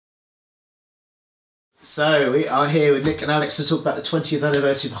So we are here with Nick and Alex to talk about the 20th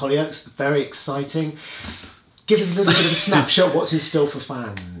anniversary of Hollyoaks. Very exciting. Give us a little bit of a snapshot. What's in store for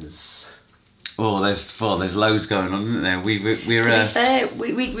fans? Oh, there's loads going on, isn't there? To be fair,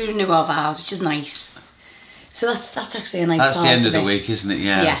 we renew our vows, which is nice. So that's actually a nice part. That's the end of the week, isn't it?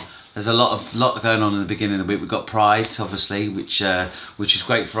 Yeah. Yes. There's a lot going on in the beginning of the week. We've got Pride, obviously, which is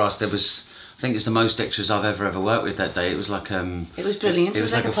great for us. There was, I think it's the most extras I've ever worked with that day. It was like it was brilliant. It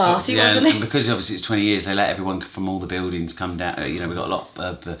was like a party, wasn't it? And because obviously it's 20 years, they let everyone from all the buildings come down. You know, we've got a lot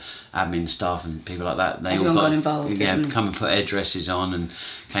of admin staff and people like that. Everyone got involved. Yeah, come and put headdresses on and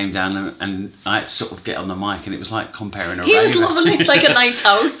came down and I had to sort of get on the mic and it was like comparing a He was lovely. It was like a nice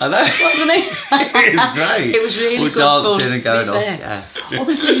house. I know. Wasn't it? It was great. It was really all good fun, dancing and going on. Yeah.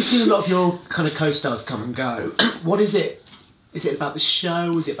 Obviously, you've seen a lot of your kind of co-stars come and go. What is it? Is it about the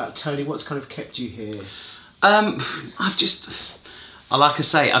show? Is it about Tony? What's kind of kept you here? I've just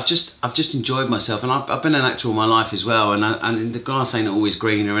enjoyed myself, and I've been an actor all my life as well. And the grass ain't always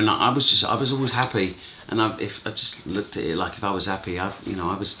greener, and I was always happy. And if I just looked at it like if I was happy, I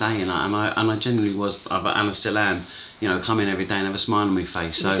would stay, and I genuinely was, and I still am. You know, come in every day and have a smile on my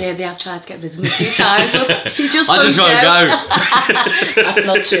face. So they have tried to get rid of him a few times, but he just won't I just want go. That's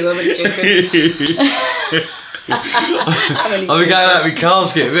not true. I'm only joking. I'll be going out with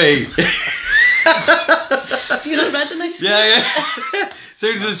casket, me. Have you not read the next one? Yeah. As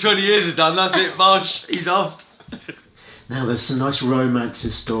soon as the 20 years are done, that's it, Bosh. He's off. Now, there's some nice romance in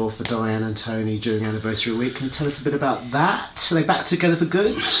store for Diane and Tony during anniversary week. Can you tell us a bit about that? Are they back together for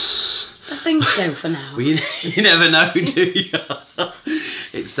good? I think so for now. Well, you never know, do you?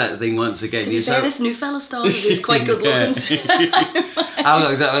 It's that thing once again. To be fair, this new fella started, he was quite good looking. How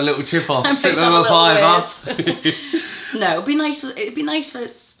long is that? A little tip off? Sit with a 5 up. No, it'd be nice for,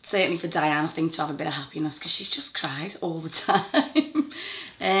 certainly for Diane, I think, to have a bit of happiness because she just cries all the time.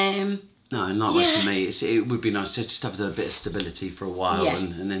 No, not much for me. It would be nice to just have a bit of stability for a while,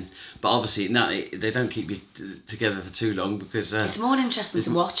 and then. But obviously, no, they don't keep you together for too long because it's more interesting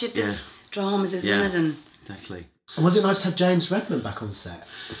to watch it. There's dramas, isn't it? And exactly. And was it nice to have James Redmond back on set?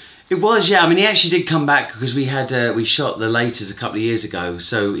 It was, yeah. I mean, he actually did come back because we had we shot the Laters a couple of years ago,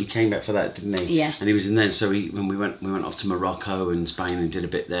 so he came back for that, didn't he? Yeah. And he was in there, so when we went off to Morocco and Spain and did a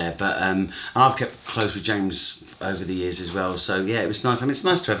bit there. But and I've kept close with James over the years as well. So yeah, it was nice. I mean, it's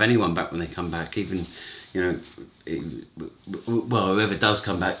nice to have anyone back when they come back, even well, whoever does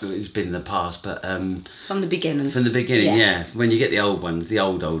come back, who's been in the past, but from the beginning. From the beginning, yeah. When you get the old ones, the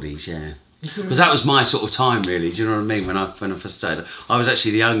old oldies, yeah. Because that was my sort of time, really. Do you know what I mean? When I first started, I was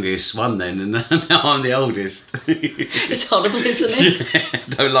actually the youngest one then, and now I'm the oldest. It's horrible, isn't it? Yeah,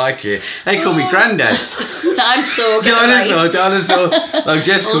 don't like it. They call me Granddad. Dinosaur. Dinosaur. Like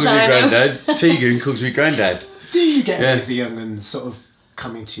Jess calls me Granddad. Tegan calls me Granddad. Do you get any of the young ones sort of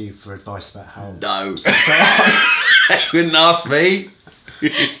coming to you for advice about how? No. They wouldn't ask me.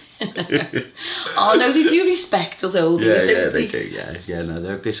 Oh no, they do respect us oldies. Yeah, they do. Yeah.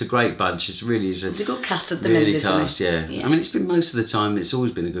 No, it's a great bunch. It's really it's a good cast at the really minute, isn't cast, it? Yeah. I mean, it's been most of the time. It's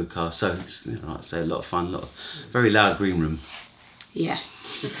always been a good cast. So it's, like I say, a lot of fun. Very loud green room. Yeah.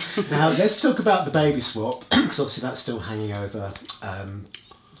 Now let's talk about the baby swap because obviously that's still hanging over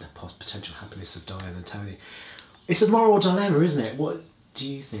the potential happiness of Diane and Tony. It's a moral dilemma, isn't it? What do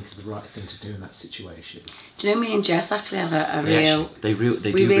you think is the right thing to do in that situation? Do you know, me and Jess actually have a they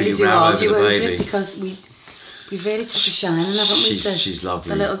we really do argue over it because we've really took a shine, haven't we? She's lovely.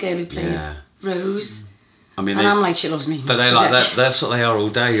 The little girl who plays Rose. I mean, I'm like, she loves me. But they like that. That's what they are all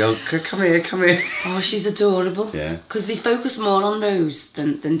day. Oh, come here. Oh, she's adorable. Yeah. Because they focus more on Rose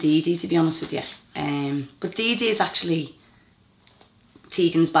than Dee Dee, to be honest with you. But Dee Dee is actually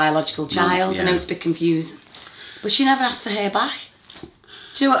Tegan's biological child. I know it's a bit confusing, but she never asked for her back.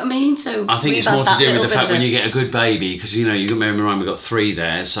 Do you know what I mean? So I think it's more to do with the fact when you get a good baby, because you got Mary Moran, we've got 3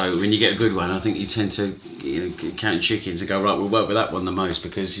 there, so when you get a good one, I think you tend to count chickens and go, right, we'll work with that one the most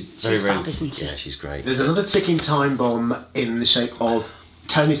because she's fab, isn't she? Yeah, she's great. There's another ticking time bomb in the shape of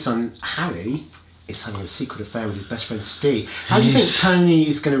Tony's son Harry is having a secret affair with his best friend Steve. How do you think Tony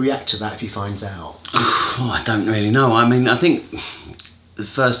is going to react to that if he finds out? Oh, I don't really know. I mean, I think the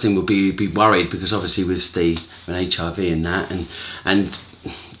first thing would be worried because obviously with Steve and HIV and that, and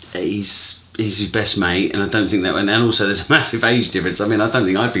he's his best mate, and I don't think that. And also, there's a massive age difference. I mean, I don't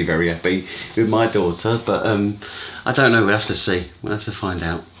think I'd be very happy with my daughter, but I don't know. We'll have to see. We'll have to find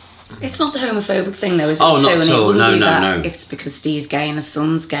out. It's not the homophobic thing, though, is it? Oh, not at all. No. It's because Steve's gay and his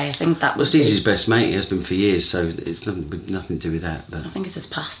son's gay. I think that. Well, Steve's his best mate. He has been for years, so it's nothing to do with that. But I think it's his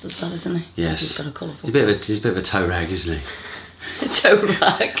past as well, isn't it? Yes. He's got a colourful. He's a bit of a toe rag, isn't he? A toe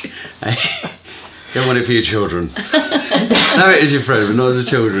rag. Hey, don't want it for your children. Have it as your friend, but not as the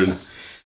children.